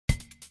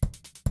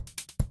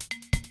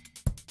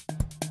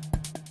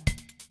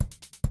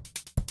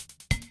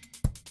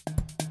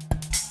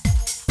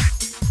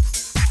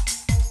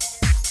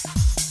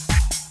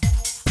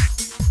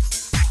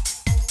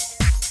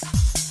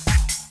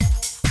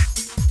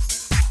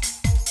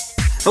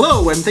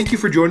Hello, and thank you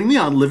for joining me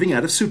on Living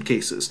Out of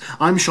Suitcases.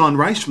 I'm Shaun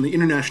from the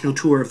international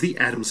tour of the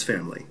Addams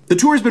Family. The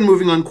tour has been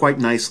moving on quite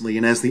nicely,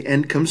 and as the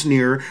end comes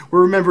nearer,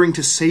 we're remembering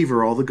to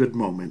savor all the good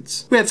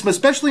moments. We had some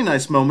especially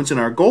nice moments in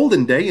our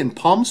golden day in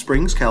Palm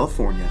Springs,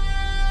 California.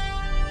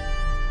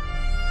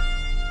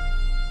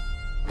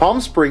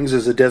 Palm Springs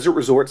is a desert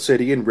resort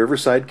city in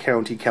Riverside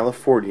County,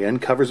 California, and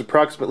covers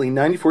approximately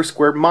 94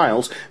 square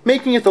miles,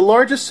 making it the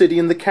largest city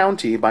in the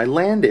county by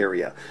land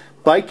area.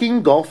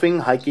 Biking,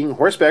 golfing, hiking,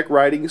 horseback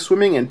riding,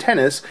 swimming, and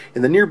tennis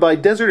in the nearby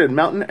desert and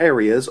mountain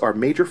areas are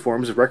major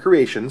forms of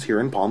recreations here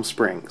in Palm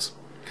Springs,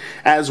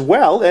 as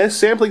well as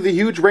sampling the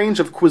huge range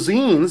of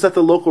cuisines that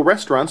the local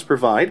restaurants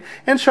provide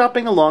and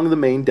shopping along the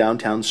main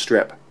downtown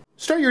strip.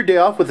 Start your day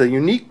off with a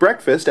unique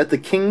breakfast at the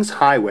King's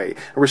Highway,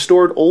 a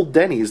restored old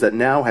Denny's that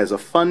now has a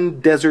fun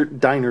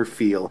desert diner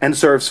feel and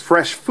serves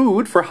fresh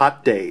food for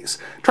hot days.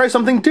 Try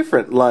something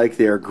different like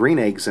their green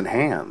eggs and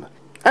ham.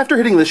 After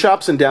hitting the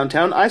shops in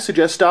downtown, I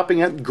suggest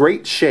stopping at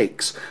Great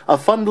Shakes, a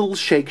fun little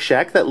shake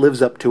shack that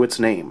lives up to its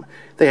name.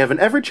 They have an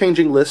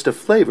ever-changing list of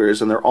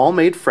flavors, and they're all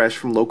made fresh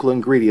from local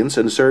ingredients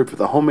and served with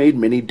a homemade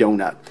mini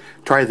donut.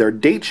 Try their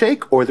date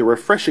shake or the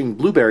refreshing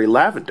blueberry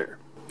lavender.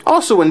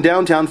 Also in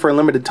downtown for a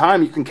limited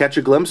time, you can catch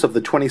a glimpse of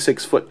the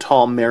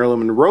 26-foot-tall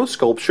Marilyn Monroe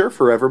sculpture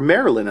Forever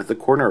Marilyn at the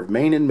corner of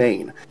Main and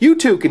Main. You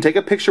too can take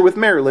a picture with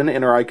Marilyn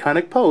in her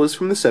iconic pose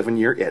from the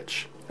 7-Year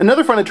Itch.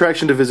 Another fun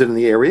attraction to visit in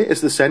the area is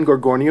the San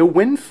Gorgonio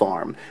Wind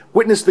Farm.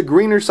 Witness the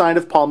greener side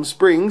of Palm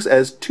Springs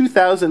as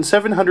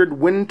 2,700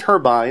 wind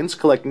turbines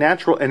collect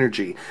natural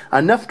energy,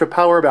 enough to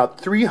power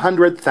about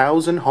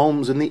 300,000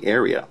 homes in the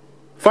area.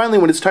 Finally,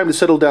 when it's time to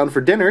settle down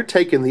for dinner,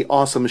 take in the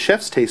awesome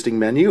chef's tasting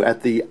menu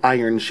at the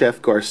Iron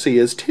Chef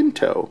Garcia's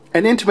Tinto,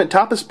 an intimate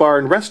tapas bar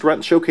and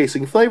restaurant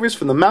showcasing flavors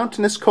from the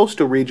mountainous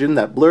coastal region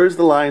that blurs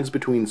the lines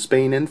between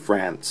Spain and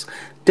France.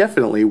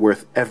 Definitely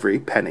worth every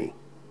penny.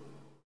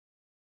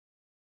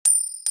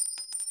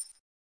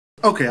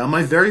 Okay, on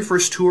my very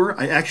first tour,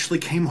 I actually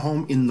came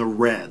home in the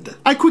red.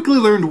 I quickly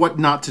learned what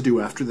not to do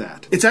after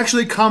that. It's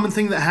actually a common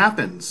thing that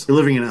happens. You're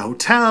living in a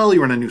hotel,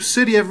 you're in a new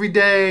city every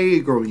day,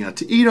 you're going out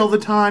to eat all the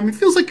time, it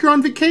feels like you're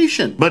on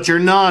vacation. But you're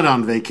not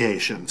on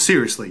vacation.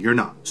 Seriously, you're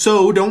not.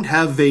 So don't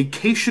have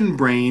vacation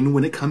brain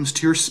when it comes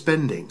to your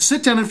spending.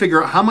 Sit down and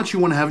figure out how much you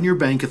want to have in your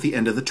bank at the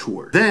end of the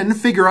tour. Then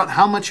figure out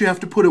how much you have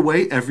to put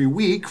away every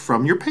week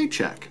from your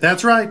paycheck.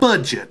 That's right,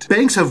 budget.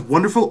 Banks have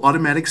wonderful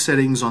automatic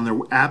settings on their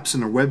apps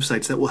and their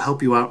websites that will help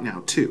you out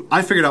now too.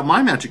 I figured out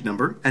my magic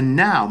number, and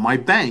now my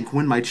bank,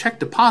 when my check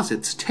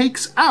deposits,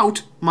 takes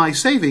out my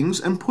savings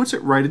and puts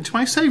it right into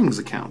my savings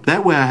account.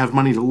 That way I have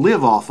money to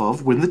live off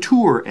of when the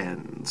tour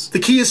ends. The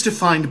key is to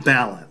find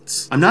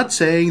balance. I'm not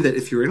saying that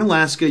if you're in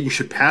Alaska, you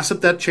should pass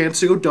up that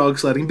chance to go dog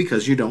sledding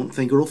because you don't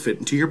think it'll fit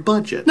into your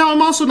budget. Now,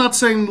 I'm also not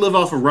saying live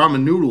off of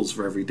ramen noodles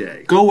for every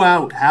day. Go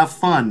out, have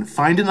fun,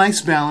 find a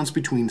nice balance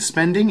between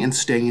spending and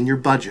staying in your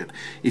budget.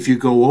 If you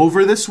go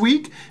over this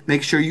week,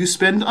 make sure you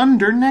spend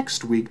under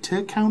next week to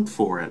account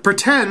for it.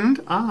 Pretend,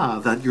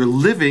 that you're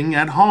living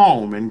at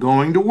home and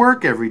going to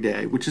work every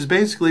day, which is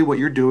basically what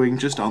you're doing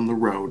just on the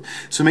road.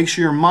 So make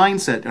sure your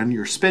mindset on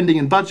your spending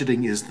and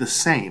budgeting is the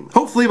same.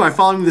 Hopefully by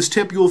following this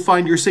tip, you will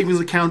find your savings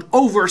account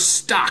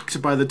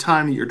overstocked by the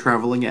time that your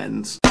traveling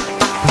ends.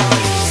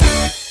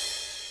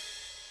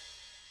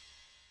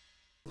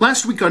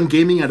 Last week on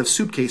Gaming Out of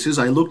Suitcases,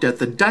 I looked at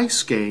the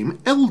dice game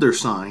Elder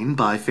Sign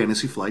by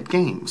Fantasy Flight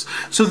Games.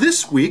 So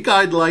this week,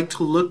 I'd like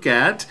to look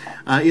at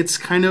its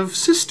kind of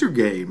sister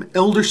game,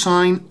 Elder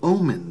Sign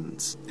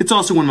Omens. It's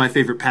also one of my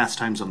favorite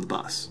pastimes on the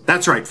bus.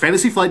 That's right,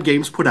 Fantasy Flight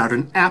Games put out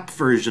an app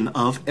version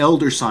of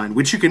Elder Sign,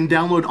 which you can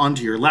download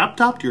onto your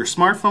laptop, your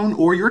smartphone,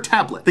 or your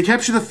tablet. They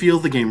capture the feel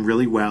of the game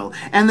really well,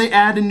 and they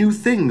add in new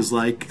things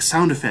like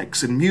sound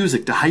effects and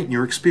music to heighten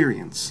your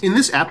experience. In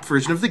this app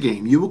version of the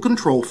game, you will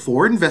control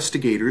 4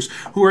 investigators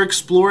who are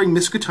exploring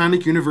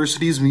Miskatonic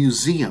University's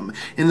museum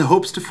in the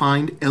hopes to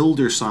find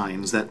elder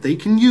signs that they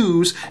can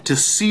use to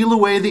seal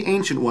away the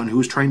Ancient One who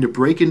is trying to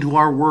break into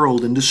our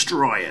world and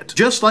destroy it.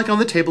 Just like on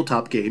the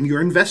tabletop game,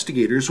 your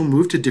investigators will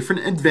move to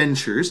different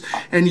adventures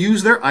and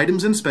use their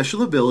items and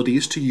special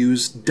abilities to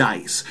use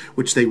dice,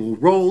 which they will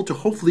roll to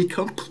hopefully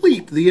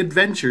complete the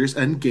adventures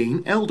and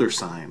gain elder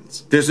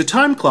signs. There's a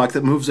time clock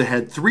that moves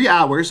ahead 3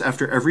 hours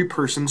after every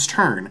person's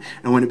turn,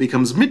 and when it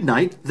becomes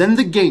midnight, then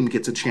the game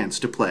gets a chance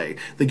to play.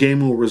 The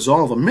game will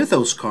resolve a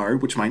Mythos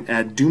card, which might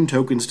add Doom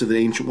tokens to the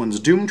Ancient One's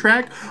Doom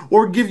track,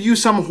 or give you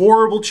some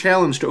horrible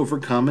challenge to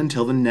overcome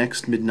until the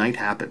next midnight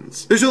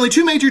happens. There's only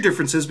 2 major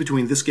differences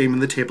between this game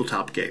and the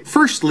tabletop game.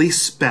 Firstly,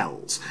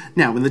 spells.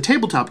 Now, in the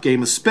tabletop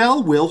game, a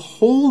spell will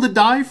hold a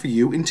die for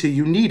you until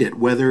you need it,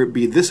 whether it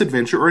be this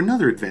adventure or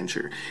another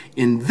adventure.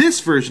 In this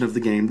version of the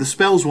game, the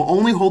spells will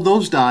only hold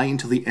those die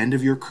until the end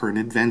of your current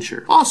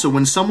adventure. Also,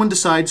 when someone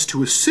decides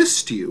to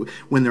assist you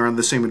when they're on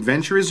the same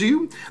adventure as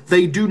you,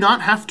 they do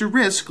not have to risk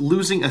risk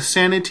losing a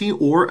sanity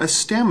or a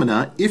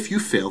stamina if you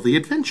fail the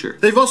adventure.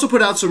 They've also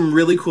put out some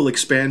really cool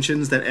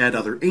expansions that add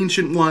other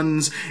ancient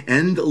ones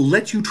and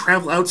let you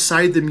travel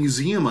outside the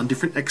museum on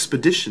different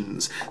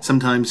expeditions,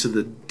 sometimes to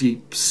the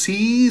deep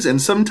seas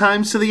and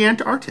sometimes to the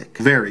Antarctic.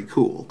 Very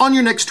cool. On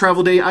your next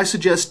travel day, I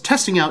suggest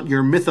testing out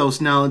your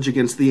mythos knowledge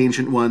against the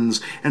ancient ones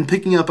and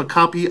picking up a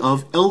copy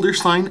of Elder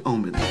Sign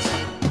Omens.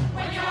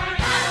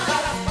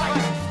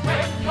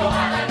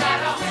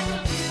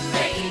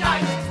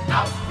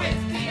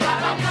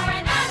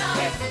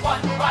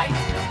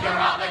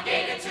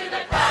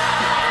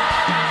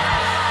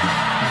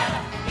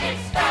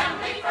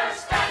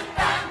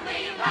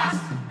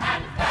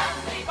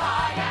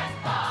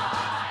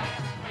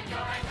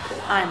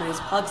 Hi, my name is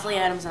Pugsley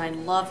Addams, and I'd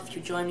love if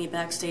you join me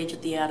backstage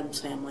at the Addams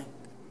Family.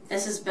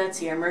 This is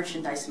Betsy, our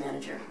merchandise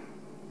manager.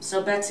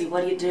 So, Betsy,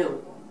 what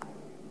do?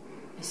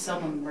 I sell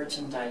the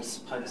merchandise,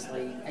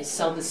 Pugsley. I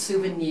sell the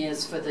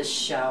souvenirs for the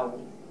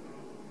show.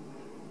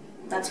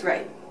 That's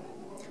great.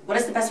 What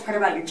is the best part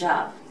about your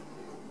job?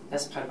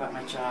 Best part about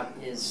my job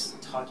is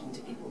talking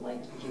to people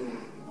like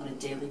you on a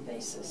daily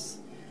basis.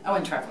 Oh,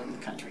 and traveling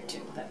the country,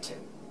 too. That, too.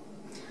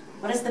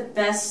 What is the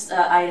best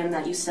item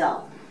that you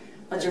sell?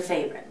 What's your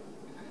favorite?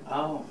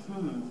 Oh,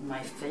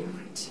 my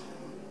favorite.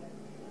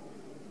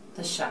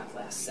 The shot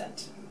glass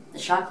set. The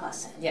shot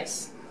glass set?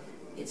 Yes.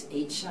 It's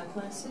 8 shot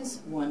glasses,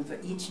 1 for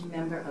each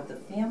member of the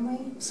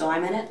family. So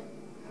I'm in it?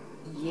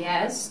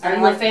 Yes. Are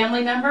you a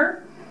family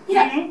member?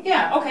 Yeah. Mm-hmm.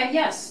 Yeah, okay,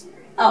 yes.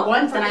 Oh,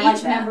 1 for then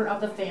each member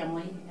of the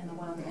family, and the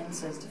one on the end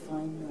says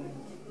define your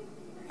life.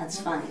 That's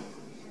funny.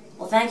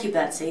 Well, thank you,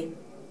 Betsy.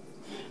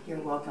 You're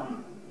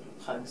welcome,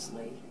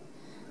 Pugsley.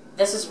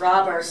 This is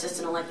Rob, our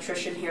assistant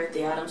electrician here at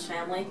the Addams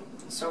Family.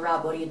 So,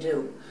 Rob, what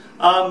do?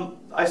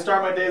 I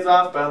start my days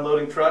off by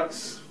unloading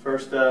trucks.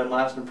 First and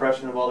last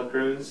impression of all the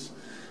crews.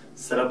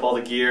 Set up all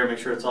the gear, make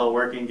sure it's all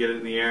working, get it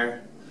in the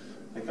air.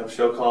 Make up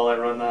show call, I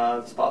run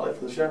the spotlight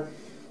for the show.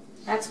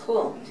 That's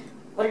cool.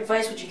 What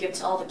advice would you give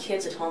to all the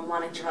kids at home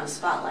wanting to run a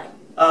spotlight?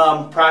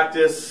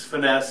 Practice,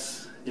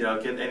 finesse,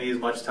 get as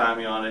much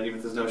time on it, even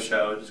if there's no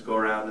show. Just go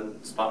around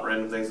and spot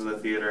random things in the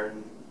theater.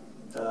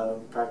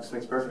 And, practice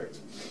makes perfect.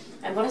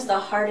 And what is the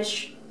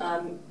hardest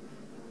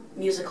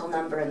musical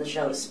number in the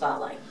show to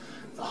spotlight?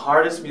 The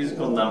hardest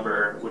musical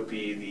number would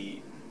be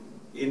the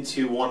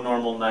Into One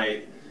Normal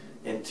Night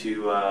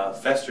into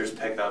Fester's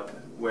pickup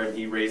where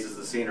he raises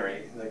the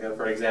scenery. Like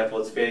for example,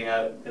 it's fading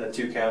out in a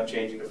 2 count,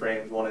 changing to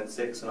frames 1 and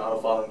 6, and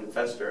auto-following to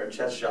Fester, a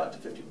chest shot to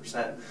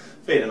 50%.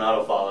 Fade and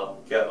auto-follow,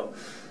 go.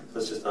 So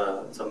it's just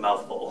it's a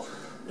mouthful.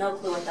 No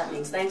clue what that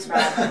means. Thanks,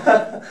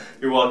 Rob.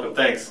 You're welcome,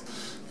 thanks.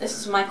 This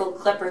is Michael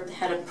Klippert, the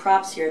head of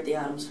props here at the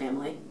Addams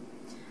Family.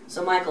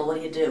 So, Michael,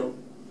 what do?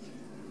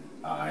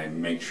 I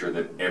make sure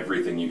that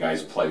everything you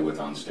guys play with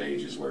on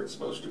stage is where it's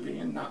supposed to be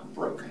and not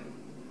broken.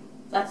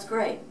 That's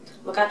great.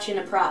 What got you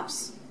into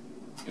props?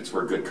 It's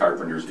where good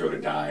carpenters go to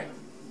die.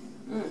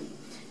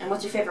 And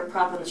what's your favorite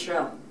prop in the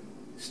show?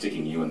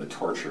 Sticking you in the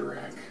torture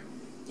rack.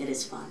 It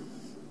is fun.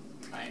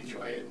 I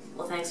enjoy it.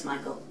 Well, thanks,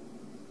 Michael.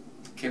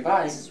 Okay,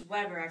 bye. This is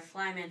Weber, our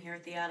flyman here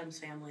at the Addams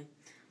Family.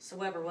 So,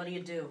 Weber, what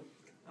do?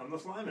 I'm the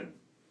flyman.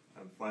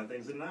 I fly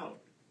things in and out.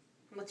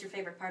 What's your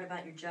favorite part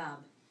about your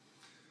job?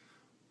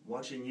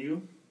 Watching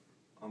you,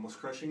 almost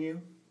crushing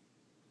you.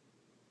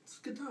 It's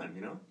a good time,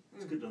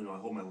 It's good to I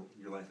hold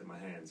your life in my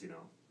hands, at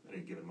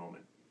any given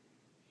moment.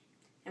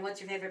 And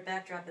what's your favorite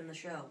backdrop in the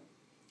show?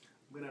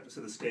 I'm going to have to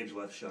say the stage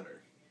left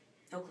shutter.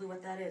 No clue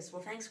what that is.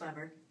 Well, thanks,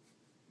 Weber.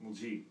 Well,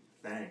 gee,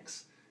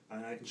 thanks.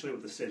 I can show you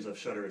what the stage left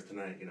shutter is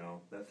tonight,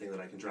 that thing that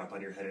I can drop on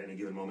your head at any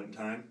given moment in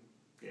time.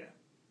 Yeah,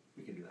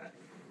 we can do that.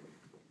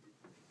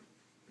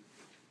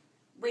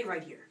 Wait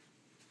right here.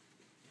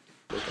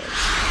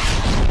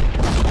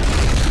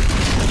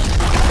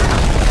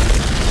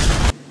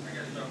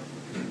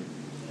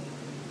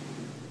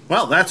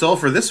 Well, that's all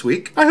for this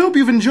week. I hope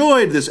you've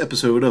enjoyed this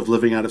episode of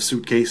Living Out of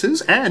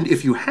Suitcases, and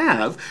if you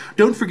have,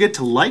 don't forget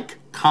to like,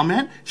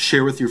 comment,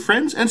 share with your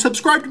friends, and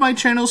subscribe to my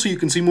channel so you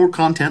can see more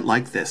content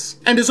like this.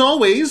 And as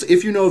always,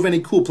 if you know of any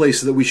cool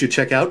places that we should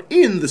check out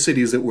in the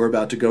cities that we're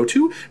about to go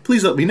to,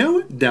 please let me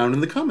know down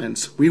in the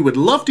comments. We would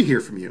love to hear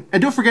from you.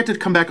 And don't forget to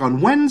come back on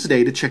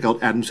Wednesday to check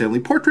out Addams Family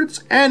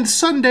Portraits, and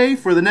Sunday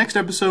for the next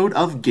episode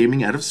of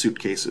Gaming Out of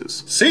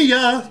Suitcases. See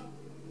ya!